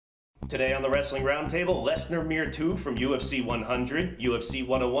Today on the Wrestling Roundtable, Lesnar Mir 2 from UFC 100, UFC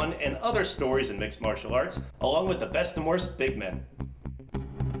 101, and other stories in mixed martial arts, along with the best and worst big men.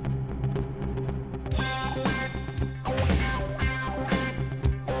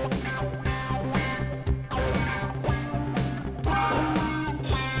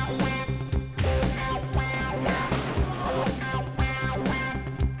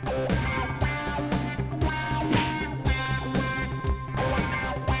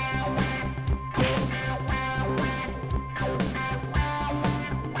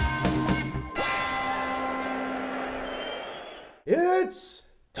 It's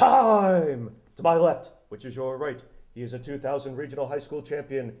time! To my left, which is your right, he is a 2000 regional high school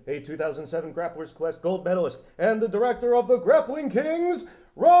champion, a 2007 Grapplers Quest gold medalist, and the director of the Grappling Kings,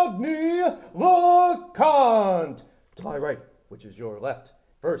 Rodney LeConte. To my right, which is your left,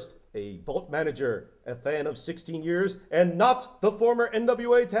 first, a vault manager, a fan of 16 years, and not the former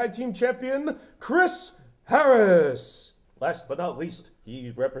NWA Tag Team Champion, Chris Harris. Last but not least,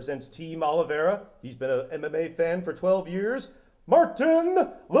 he represents Team Oliveira. He's been an MMA fan for 12 years, Martin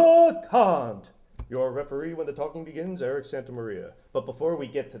LeConte. Your referee when the talking begins, Eric Santamaria. But before we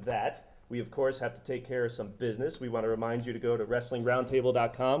get to that, we of course have to take care of some business. We want to remind you to go to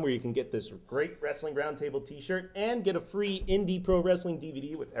WrestlingRoundtable.com where you can get this great Wrestling Roundtable t-shirt and get a free Indie Pro Wrestling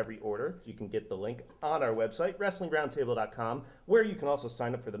DVD with every order. You can get the link on our website, WrestlingRoundtable.com, where you can also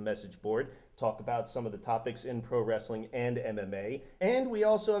sign up for the message board, talk about some of the topics in pro wrestling and MMA. And we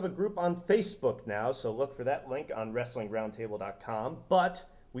also have a group on Facebook now, so look for that link on WrestlingRoundtable.com. But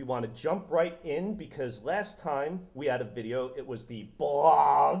we want to jump right in because last time we had a video, it was the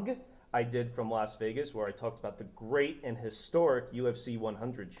blog I did from Las Vegas where I talked about the great and historic UFC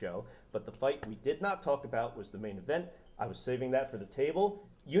 100 show. But the fight we did not talk about was the main event. I was saving that for the table.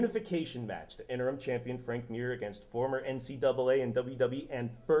 Unification match, the interim champion Frank Mir against former NCAA and WWE and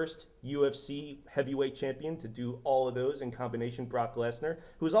first UFC heavyweight champion to do all of those in combination, Brock Lesnar,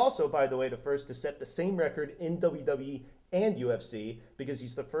 who's also, by the way, the first to set the same record in WWE and UFC because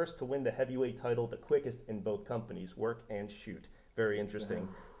he's the first to win the heavyweight title the quickest in both companies, work and shoot. Very interesting.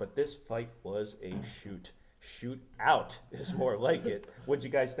 But this fight was a shoot. Shoot out is more like it. What'd you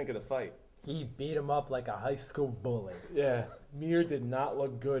guys think of the fight? He beat him up like a high school bully. Yeah, Mir did not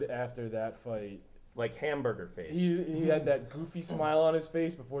look good after that fight. Like hamburger face. He had that goofy smile on his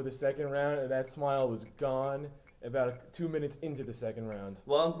face before the second round, and that smile was gone about 2 minutes into the second round.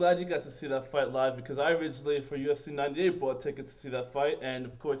 Well, I'm glad you got to see that fight live because I originally, for UFC 98, bought tickets to see that fight, and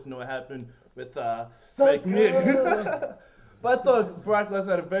of course, you know what happened with Frank Mir. But I thought Brock Lesnar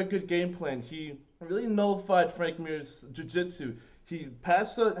had a very good game plan. He really nullified Frank Mir's jiu-jitsu. He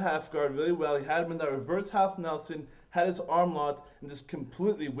passed the half guard really well. He had him in that reverse half Nelson, had his arm locked, and just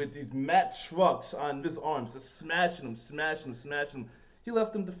completely with these mat trucks on his arms, just smashing him. He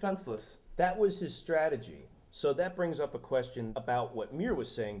left him defenseless. That was his strategy. So that brings up a question about what Mir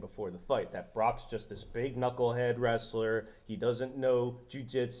was saying before the fight, that Brock's just this big knucklehead wrestler. He doesn't know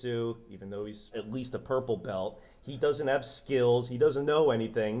jiu-jitsu, even though he's at least a purple belt. He doesn't have skills. He doesn't know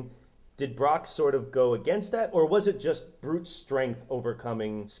anything. Did Brock sort of go against that, or was it just brute strength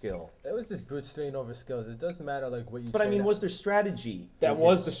overcoming skill? It was just brute strength over skills. It doesn't matter like what you. But I mean, was there strategy? That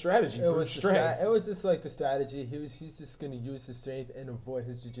was the strategy. It was strength. It was just like the strategy. He's just gonna use his strength and avoid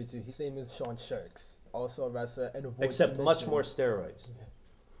his jiu-jitsu. He's same as Sean Sharks, also a wrestler, and avoid except submission. much more steroids.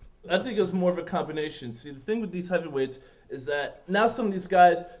 I think it was more of a combination. See, the thing with these heavyweights is that now some of these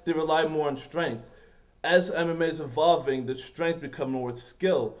guys, they rely more on strength. As MMA is evolving, the strength becomes more with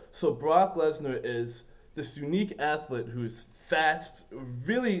skill. So Brock Lesnar is this unique athlete who's fast,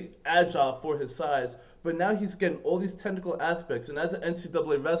 really agile for his size, but now he's getting all these technical aspects. And as an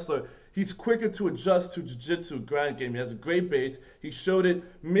NCAA wrestler, he's quicker to adjust to jiu-jitsu ground game. He has a great base. He showed it.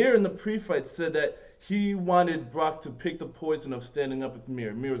 Mir in the pre-fight said that he wanted Brock to pick the poison of standing up with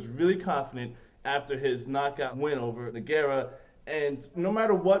Mir. Mir was really confident after his knockout win over Nogueira. And no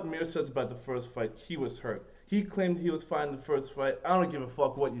matter what Mir says about the first fight, he was hurt. He claimed he was fine in the first fight. I don't give a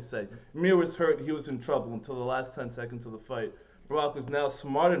fuck what you say. Mir was hurt. He was in trouble until the last 10 seconds of the fight. Brock was now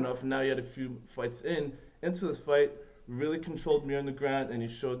smart enough, and now he had a few fights into this fight, really controlled Mir on the ground, and he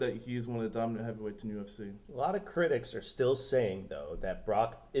showed that he is one of the dominant heavyweights in UFC. A lot of critics are still saying, though, that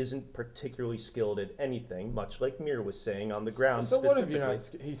Brock isn't particularly skilled at anything, much like Mir was saying on the ground. So what if you're not?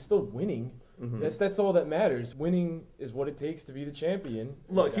 He's still winning. That's all that matters. Winning is what it takes to be the champion.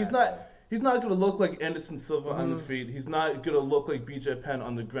 Look, he's not going to look like Anderson Silva on the feet. He's not going to look like BJ Penn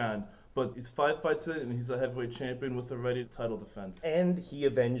on the ground. But he's 5 fights in, and he's a heavyweight champion with a ready title defense. And he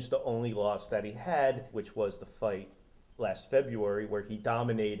avenged the only loss that he had, which was the fight last February, where he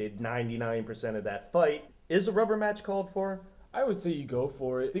dominated 99% of that fight. Is a rubber match called for? I would say you go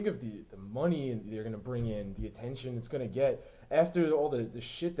for it. Think of the money you're going to bring in, the attention it's going to get. After all the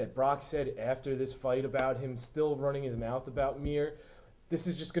shit that Brock said after this fight about him still running his mouth about Mir, this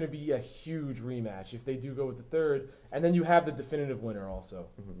is just going to be a huge rematch if they do go with the third. And then you have the definitive winner also.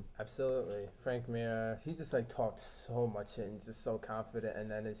 Absolutely. Frank Mir, he just like talked so much shit and just so confident. And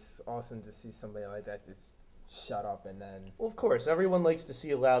then it's awesome to see somebody like that just shut up and then... Well, of course, everyone likes to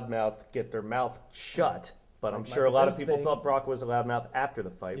see a loudmouth get their mouth shut. But I'm Like sure a lot of Michael people Bisping. thought Brock was a loudmouth after the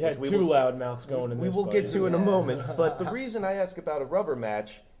fight. You had which two loudmouths going in we this will fight. get to in a moment. But the reason I ask about a rubber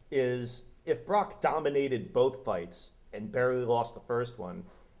match is if Brock dominated both fights and barely lost the first one,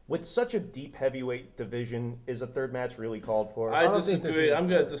 with such a deep heavyweight division, is a third match really called for? I don't think disagree. there's I'm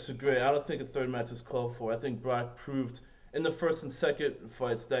going to disagree. I don't think a third match is called for. I think Brock proved in the first and second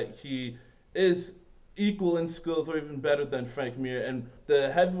fights that he is equal in skills or even better than Frank Mir. And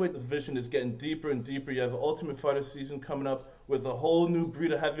the heavyweight division is getting deeper and deeper. You have the Ultimate Fighter season coming up with a whole new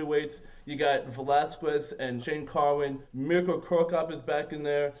breed of heavyweights. You got Velasquez and Shane Carwin. Mirko Krokop is back in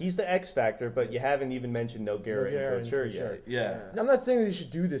there. He's the X factor, but you haven't even mentioned Nogueira and Couture yet. Yeah. I'm not saying that you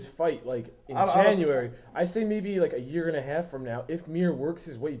should do this fight like in I don't- January. I say maybe like a year and a half from now, if Mir works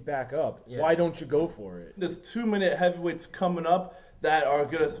his way back up, why don't you go for it? There's 2-minute heavyweights coming up that are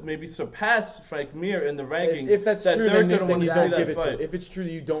going to maybe surpass Frank Mir in the rankings. If that's that true, they're then gonna you wanna see don't that give it fight. to. If it's true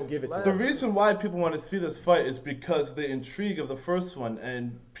that you don't give it to. The him. reason why people want to see this fight is because of the intrigue of the first one,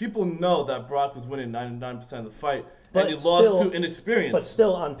 and people know that Brock was winning 99% of the fight, But and he lost still- to inexperience. But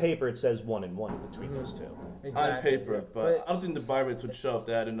still, on paper, it says 1-1 between those two. Exactly. on paper, but I don't it's- think the buy rates would show if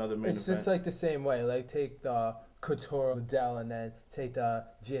they had another main It's event. just like the same way. Like take the Couture Liddell and then take the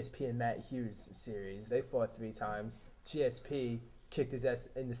GSP and Matt Hughes series. They fought 3 times. GSP kicked his ass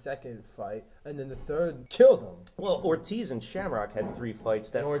in the second fight, and then the third killed him. Well, Ortiz and Shamrock had 3 fights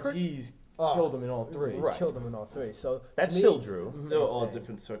that And Ortiz Oh. killed him in all 3. Right. Killed him in all 3. So That's to me- still Drew. They were all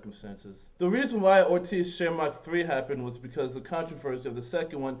different circumstances. The reason why Ortiz Shamrock 3 happened was because the controversy of the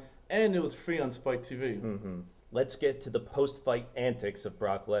second one, and it was free on Spike TV. Let's get to the post-fight antics of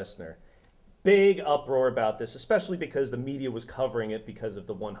Brock Lesnar. Big uproar about this, especially because the media was covering it because of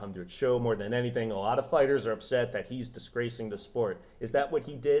the 100 show more than anything. A lot of fighters are upset that he's disgracing the sport. Is that what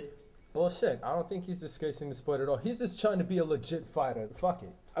he did? Bullshit. I don't think he's disgracing the sport at all. He's just trying to be a legit fighter. Fuck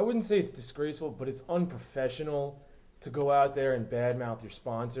it. I wouldn't say it's disgraceful, but it's unprofessional to go out there and badmouth your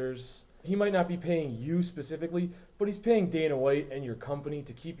sponsors. He might not be paying you specifically, but he's paying Dana White and your company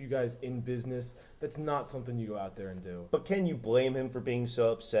to keep you guys in business. That's not something you go out there and do. But can you blame him for being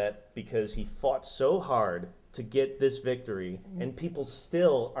so upset because he fought so hard to get this victory and people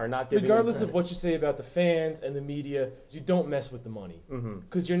still are not giving Regardless him of what you say about the fans and the media, you don't mess with the money.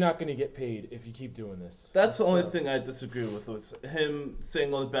 Because you're not going to get paid if you keep doing this. That's the only thing I disagree with, was him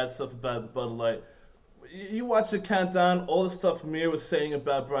saying all the bad stuff about Bud Light. You watch the countdown, all the stuff Mir was saying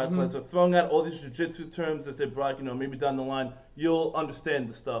about Brock Lesnar, throwing out all these jiu-jitsu terms that say, Brock, you know, maybe down the line, you'll understand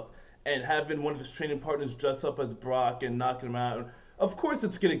the stuff. And having one of his training partners dress up as Brock and knocking him out. Of course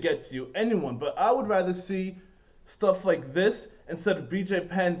it's going to get to you, anyone, but I would rather see stuff like this instead of BJ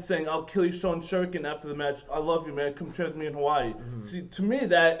Penn saying, I'll kill you, Sean Shurkin, after the match. I love you, man. Come train with me in Hawaii. See, to me,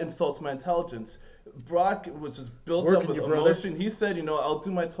 that insults my intelligence. Brock was just built up Working with you, brother. emotion. He said, you know, I'll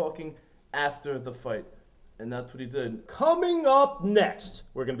do my talking after the fight. And that's what he did. Coming up next,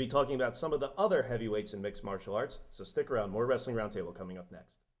 we're going to be talking about some of the other heavyweights in mixed martial arts. So stick around. More Wrestling Roundtable coming up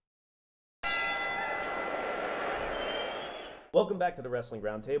next. Welcome back to the Wrestling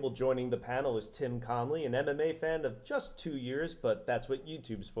Roundtable. Joining the panel is Tim Conley, an MMA fan of just 2 years, but that's what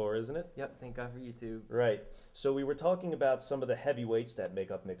YouTube's for, isn't it? Yep, thank God for YouTube. Right. So we were talking about some of the heavyweights that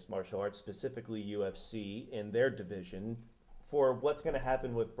make up mixed martial arts, specifically UFC in their division, for what's going to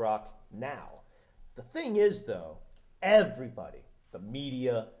happen with Brock now. The thing is, though, everybody, the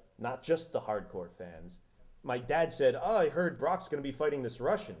media, not just the hardcore fans. My dad said, oh, I heard Brock's going to be fighting this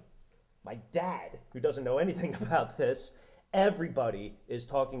Russian. My dad, who doesn't know anything about this, everybody is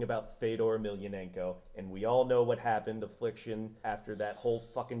talking about Fedor Emelianenko, and we all know what happened, Affliction, after that whole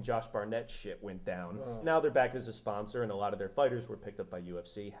fucking Josh Barnett shit went down. Now they're back as a sponsor, and a lot of their fighters were picked up by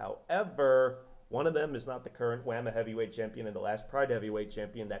UFC. However, one of them is not the current WAMMA heavyweight champion and the last Pride heavyweight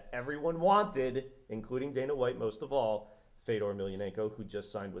champion that everyone wanted, including Dana White most of all, Fedor Emelianenko, who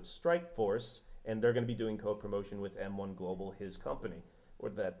just signed with Strikeforce, and they're going to be doing co-promotion with M1 Global, his company, or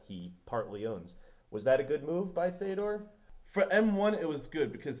that he partly owns. Was that a good move by Fedor? For M1, it was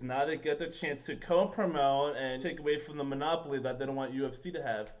good because now they get the chance to co-promote and take away from the monopoly that they don't want UFC to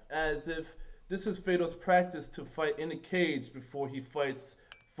have. As if this is Fedor's practice to fight in a cage before he fights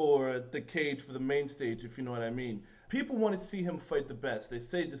for the cage for the main stage, if you know what I mean. People want to see him fight the best. They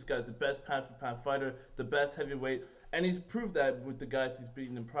say this guy's the best pound-for-pound fighter, the best heavyweight. And he's proved that with the guys he's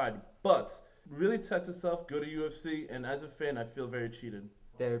beaten in Pride. But really test yourself, go to UFC, and as a fan, I feel very cheated.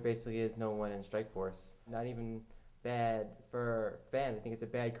 There basically is no one in Strikeforce. Not even bad for fans. I think it's a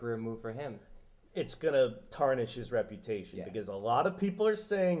bad career move for him. It's going to tarnish his reputation because a lot of people are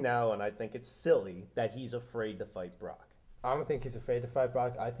saying now, and I think it's silly, that he's afraid to fight Brock. I don't think he's afraid to fight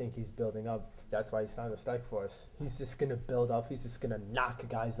Brock. I think he's building up. That's why he signed with Strikeforce. He's just going to build up. He's just going to knock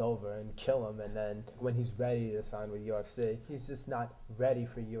guys over and kill them. And then when he's ready to sign with UFC, he's just not ready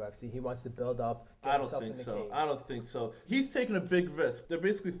for UFC. He wants to build up, get himself in the cage. I don't think so. He's taking a big risk. There are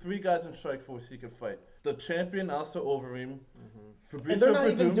basically 3 guys in Strikeforce he could fight. The champion, Alistair Overeem. And they're not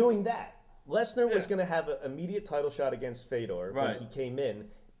even doing that. Lesnar was going to have an immediate title shot against Fedor when he came in.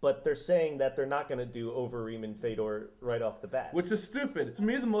 But they're saying that they're not going to do Overeem and Fedor right off the bat. Which is stupid. To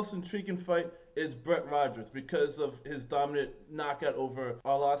me, the most intriguing fight is Brett Rogers because of his dominant knockout over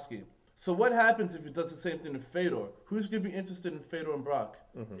Arlovsky. So what happens if he does the same thing to Fedor? Who's going to be interested in Fedor and Brock?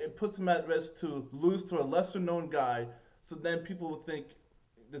 It puts him at risk to lose to a lesser-known guy, so then people will think,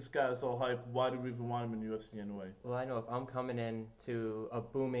 this guy is all hype. Why do we even want him in UFC anyway? Well, I know if I'm coming in to a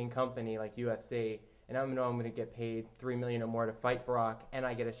booming company like UFC, and I know I'm going to get paid $3 million or more to fight Brock, and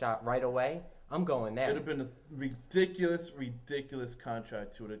I get a shot right away, I'm going there. It would have been a ridiculous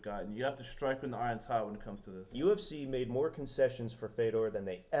contract he would have gotten. You have to strike when the iron's hot when it comes to this. UFC made more concessions for Fedor than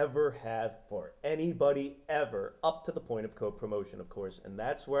they ever have for anybody ever, up to the point of co-promotion, of course, and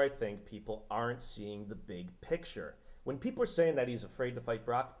that's where I think people aren't seeing the big picture. When people are saying that he's afraid to fight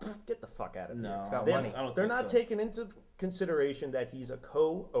Brock, get the fuck out of here. No, it's about money. They're not taking into consideration that he's a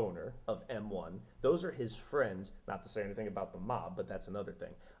co-owner of M1. Those are his friends. Not to say anything about the mob, but that's another thing.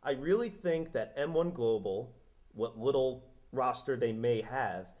 I really think that M1 Global, what little roster they may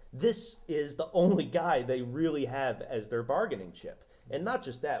have, this is the only guy they really have as their bargaining chip. And not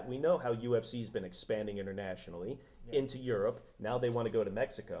just that, we know how UFC's been expanding internationally into Europe. Now they want to go to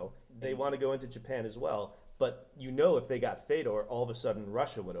Mexico. They want to go into Japan as well. But you know if they got Fedor, all of a sudden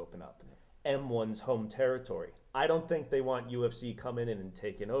Russia would open up. M1's home territory. I don't think they want UFC coming in and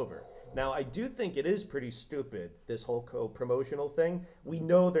taking over. Now, I do think it is pretty stupid, this whole co-promotional thing. We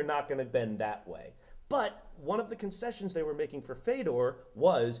know they're not going to bend that way. But one of the concessions they were making for Fedor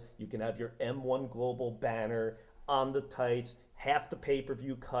was you can have your M1 Global banner on the tights, half the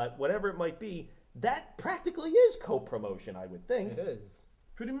pay-per-view cut, whatever it might be. That practically is co-promotion, I would think. It is.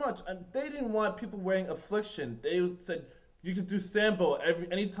 Pretty much. And they didn't want people wearing Affliction. They said you could do Sambo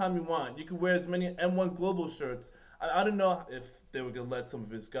anytime you want. You could wear as many M1 Global shirts. I don't know if they were going to let some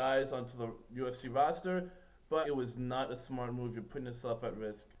of his guys onto the UFC roster, but it was not a smart move. You're putting yourself at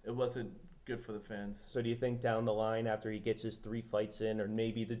risk. It wasn't good for the fans. So do you think down the line, after he gets his 3 fights in, or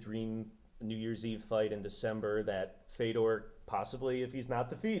maybe the dream New Year's Eve fight in December, that Fedor, possibly if he's not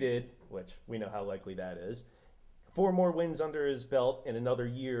defeated, which we know how likely that is, 4 more wins under his belt in another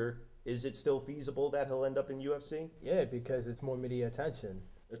year, is it still feasible that he'll end up in UFC? Yeah, because it's more media attention.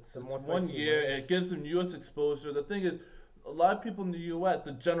 It's 1 year. It gives him U.S. exposure. The thing is, a lot of people in the U.S.,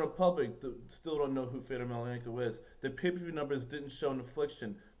 the general public, still don't know who Fedor Emelianenko is. The pay-per-view numbers didn't show an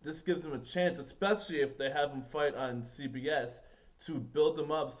Affliction. This gives him a chance, especially if they have him fight on CBS, to build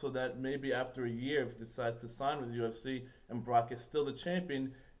him up so that maybe after a year, if he decides to sign with the UFC and Brock is still the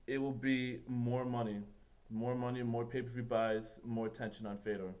champion, it will be more money. More money, more pay-per-view buys, more attention on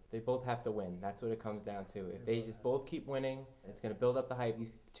Fedor. They both have to win. That's what it comes down to. If they just both keep winning, it's going to build up the hype.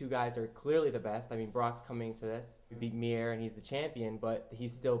 These 2 guys are clearly the best. I mean, Brock's coming to this. He beat Mir, and he's the champion, but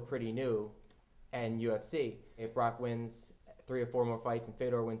he's still pretty new in UFC. If Brock wins 3 or 4 more fights and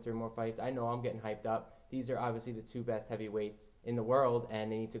Fedor wins 3 more fights, I know I'm getting hyped up. These are obviously the 2 best heavyweights in the world, and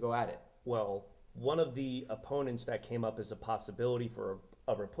they need to go at it. Well, one of the opponents that came up as a possibility for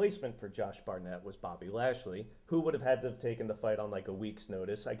a replacement for Josh Barnett was Bobby Lashley, who would have had to have taken the fight on like a week's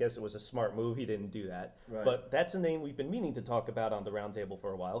notice. I guess it was a smart move. He didn't do that. Right. But that's a name we've been meaning to talk about on the roundtable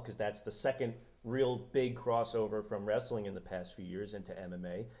for a while, because that's the second real big crossover from wrestling in the past few years into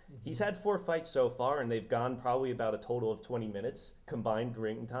MMA. He's had 4 fights so far, and they've gone probably about a total of 20 minutes combined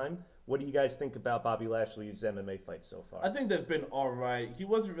ring time. What do you guys think about Bobby Lashley's MMA fights so far? I think they've been all right. He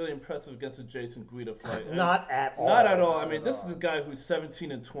wasn't really impressive against the Jason Guida fight. Not at all. Not at all. I mean, this is a guy who's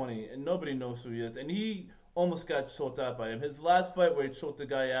 17-20, and nobody knows who he is. And he almost got choked out by him. His last fight where he choked the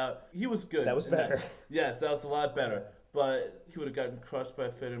guy out, he was good. That was better. Yes, that was a lot better. But he would have gotten crushed by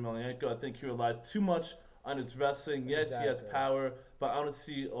Fedor Emelianenko. I think he relies too much on his wrestling. Yes, he has power, but I don't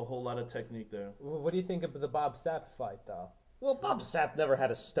see a whole lot of technique there. What do you think of the Bob Sapp fight, though? Well, Bob Sapp never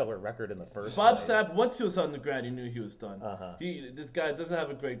had a stellar record in the first Bob place. Sapp, once he was on the ground, he knew he was done. Uh-huh. This guy doesn't have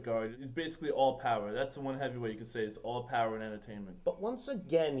a great guard. He's basically all power. That's the one heavyweight you could say is all power and entertainment. But once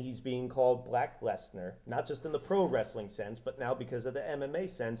again, he's being called Black Lesnar, not just in the pro wrestling sense, but now because of the MMA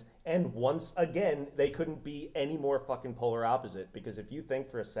sense. And once again, they couldn't be any more fucking polar opposite. Because if you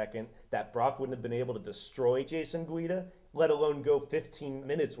think for a second that Brock wouldn't have been able to destroy Jason Guida, let alone go 15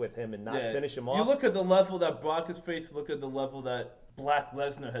 minutes with him and not finish him off. You look at the level that Brock has faced, look at the level that Black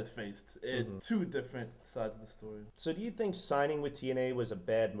Lesnar has faced. Two different sides of the story. So do you think signing with TNA was a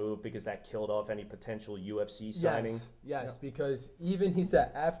bad move because that killed off any potential UFC signing? Yes, because even he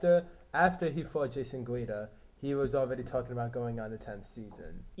said after he fought Jason Guida, he was already talking about going on the 10th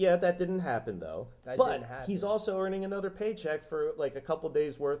season. Yeah, that didn't happen though. Didn't happen. He's also earning another paycheck for like a couple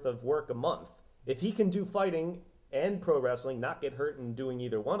days worth of work a month. If he can do fighting and pro wrestling, not get hurt in doing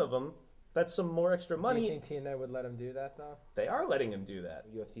either one of them, that's some more extra money. Do you think TNA would let him do that, though? They are letting him do that.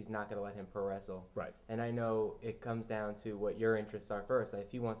 UFC's not going to let him pro wrestle. Right. And I know it comes down to what your interests are first. Like,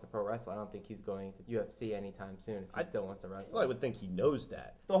 if he wants to pro wrestle, I don't think he's going to UFC anytime soon if he still wants to wrestle. Well, I would think he knows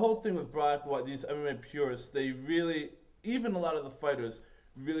that. The whole thing with Brock, these MMA purists, they really, even a lot of the fighters,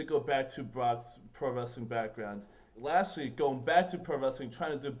 really go back to Brock's pro wrestling background. Lashley going back to pro wrestling,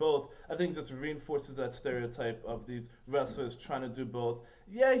 trying to do both, I think just reinforces that stereotype of these wrestlers trying to do both.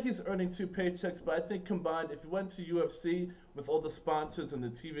 Yeah, he's earning 2 paychecks, but I think combined, if he went to UFC with all the sponsors and the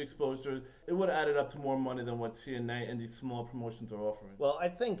TV exposure, it would have added up to more money than what TNA and these small promotions are offering. Well, I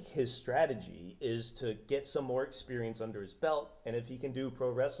think his strategy is to get some more experience under his belt, and if he can do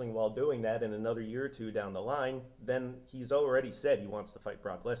pro wrestling while doing that in another year or two down the line, then he's already said he wants to fight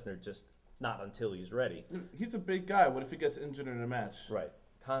Brock Lesnar, just not until he's ready. He's a big guy. What if he gets injured in a match? Right.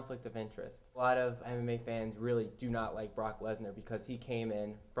 Conflict of interest. A lot of MMA fans really do not like Brock Lesnar because he came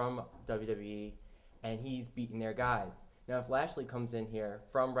in from WWE and he's beating their guys. Now, if Lashley comes in here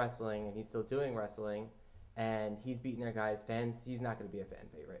from wrestling and he's still doing wrestling and he's beating their guys, fans, he's not going to be a fan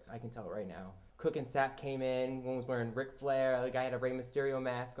favorite. I can tell it right now. Cook and Sapp came in, one was wearing Ric Flair, the guy had a Rey Mysterio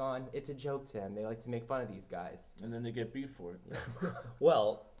mask on. It's a joke to him. They like to make fun of these guys. And then they get beat for it. Yeah.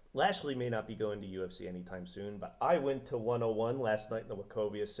 Well, Lashley may not be going to UFC anytime soon, but I went to 101 last night in the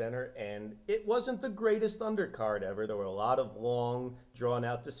Wachovia Center, and it wasn't the greatest undercard ever. There were a lot of long,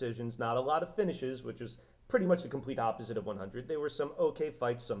 drawn-out decisions, not a lot of finishes, which was pretty much the complete opposite of 100. There were some okay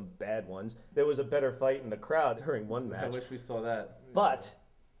fights, some bad ones. There was a better fight in the crowd during one match. I wish we saw that. But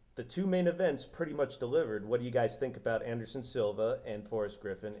the 2 main events pretty much delivered. What do you guys think about Anderson Silva and Forrest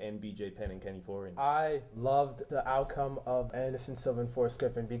Griffin and BJ Penn and Kenny Florian? I loved the outcome of Anderson Silva and Forrest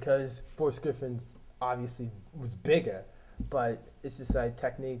Griffin because Forrest Griffin obviously was bigger, but it's just like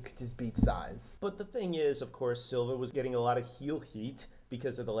technique just beats size. But the thing is, of course, Silva was getting a lot of heel heat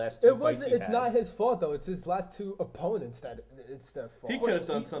because of the last 2 fights he It's had. not his fault, though. It's his last 2 opponents that it's their fault. He could have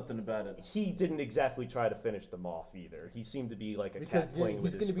done something about it. He didn't exactly try to finish them off either. He seemed to be like a because cat playing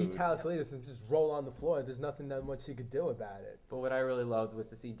with he's his going to be food. Talos later, so just roll on the floor. There's nothing that much he could do about it. But what I really loved was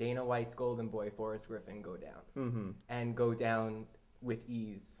to see Dana White's golden boy, Forrest Griffin, go down. Mm-hmm. And go down with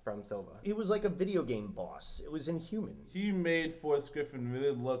ease from Silva. He was like a video game boss. It was inhuman. He made Forrest Griffin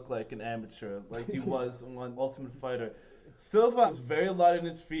really look like an amateur, like he was on Ultimate Fighter. Silva was very light on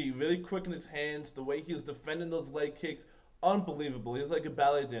his feet, really quick in his hands. The way he was defending those leg kicks, unbelievable. He was like a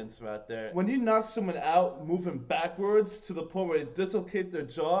ballet dancer out there. When he knocks someone out, moving backwards to the point where he dislocates their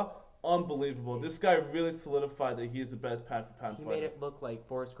jaw, unbelievable. This guy really solidified that he is the best pound-for-pound fighter. He made it look like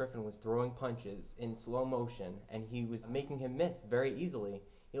Forrest Griffin was throwing punches in slow motion, and he was making him miss very easily.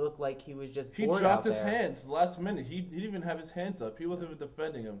 He looked like he was just He bored dropped out his there. hands last minute. He didn't even have his hands up. He wasn't even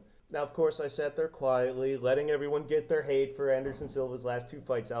defending him. Now, of course, I sat there quietly, letting everyone get their hate for Anderson Silva's last 2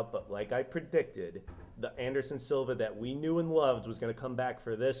 fights out, but like I predicted, the Anderson Silva that we knew and loved was going to come back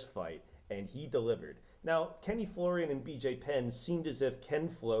for this fight, and he delivered. Now, Kenny Florian and BJ Penn seemed as if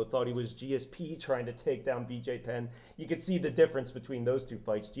Ken-Flo thought he was GSP trying to take down BJ Penn. You could see the difference between those 2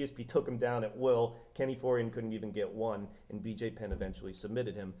 fights. GSP took him down at will. Kenny Florian couldn't even get one, and BJ Penn eventually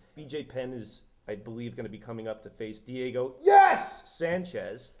submitted him. BJ Penn is, I believe, going to be coming up to face Diego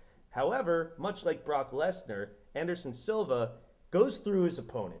Sanchez. However, much like Brock Lesnar, Anderson Silva goes through his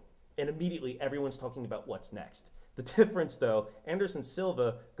opponent, and immediately everyone's talking about what's next. The difference, though, Anderson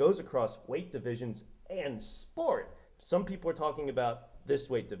Silva goes across weight divisions and sport. Some people are talking about this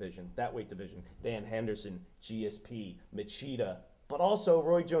weight division, that weight division, Dan Henderson, GSP, Machida, but also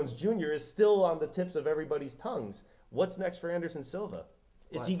Roy Jones Jr. is still on the tips of everybody's tongues. What's next for Anderson Silva?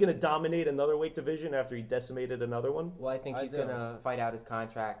 Is he going to dominate another weight division after he decimated another one? Well, I think he's going to fight out his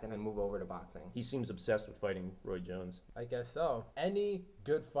contract and then move over to boxing. He seems obsessed with fighting Roy Jones. I guess so. Any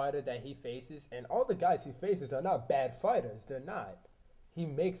good fighter that he faces, and all the guys he faces are not bad fighters. They're not. He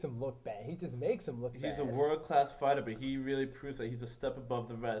makes them look bad. He just makes them look bad. He's a world-class fighter, but he really proves that he's a step above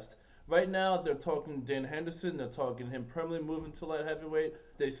the rest. Right now, they're talking Dan Henderson. They're talking him permanently moving to light heavyweight.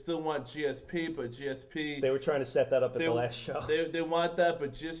 They still want GSP, but GSP... They were trying to set that up at the last show. They want that,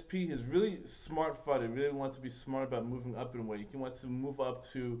 but GSP is really smart fighter. He really wants to be smart about moving up in weight. He wants to move up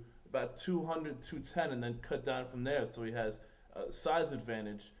to about 200, 210, and then cut down from there so he has a size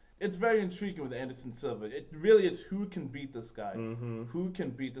advantage. It's very intriguing with Anderson Silva. It really is who can beat this guy. Who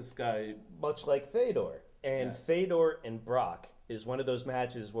can beat this guy? Much like Fedor. And Fedor and Brock is one of those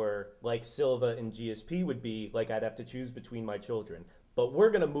matches where, like Silva and GSP would be, like I'd have to choose between my children. But we're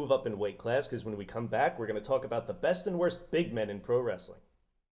going to move up in weight class because when we come back, we're going to talk about the best and worst big men in pro wrestling.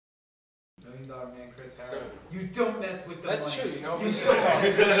 $1 Million Man Chris Harris. You don't mess with the money. That's true, you know.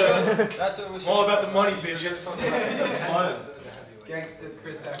 That's what we should. All about the money, bitches. Gangster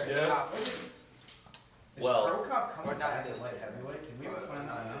Chris Harris. Yeah. Is Pro Cop coming back to light heavyweight? Did we ever find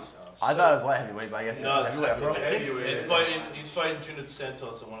out on this show? I thought it was light heavyweight, but I guess No, it's it's heavyweight. heavyweight. He's fighting Junior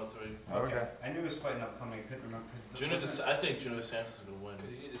Santos at 103. Okay. I knew he was fighting upcoming. I couldn't remember. I think Junior Santos is going to win.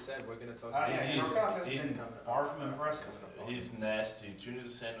 Because you just said we're going to talk about Pro Cop has been far from impressive. He's nasty. Junior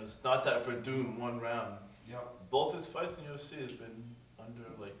Santos, not that for doing one round. Yep. Both his fights in UFC has been under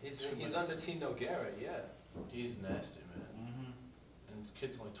like. He's under Tino Garrett, yeah. He's nasty, man. And the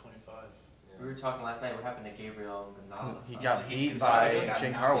kid's only 25. We were talking last night. What happened to Gabriel Gonzalez? He got beat by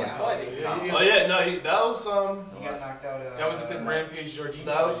Shane Carwin. Oh yeah, no, that was He got knocked out. That was at the Rampage Jardine.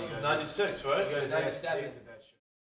 That was 96, right? 97.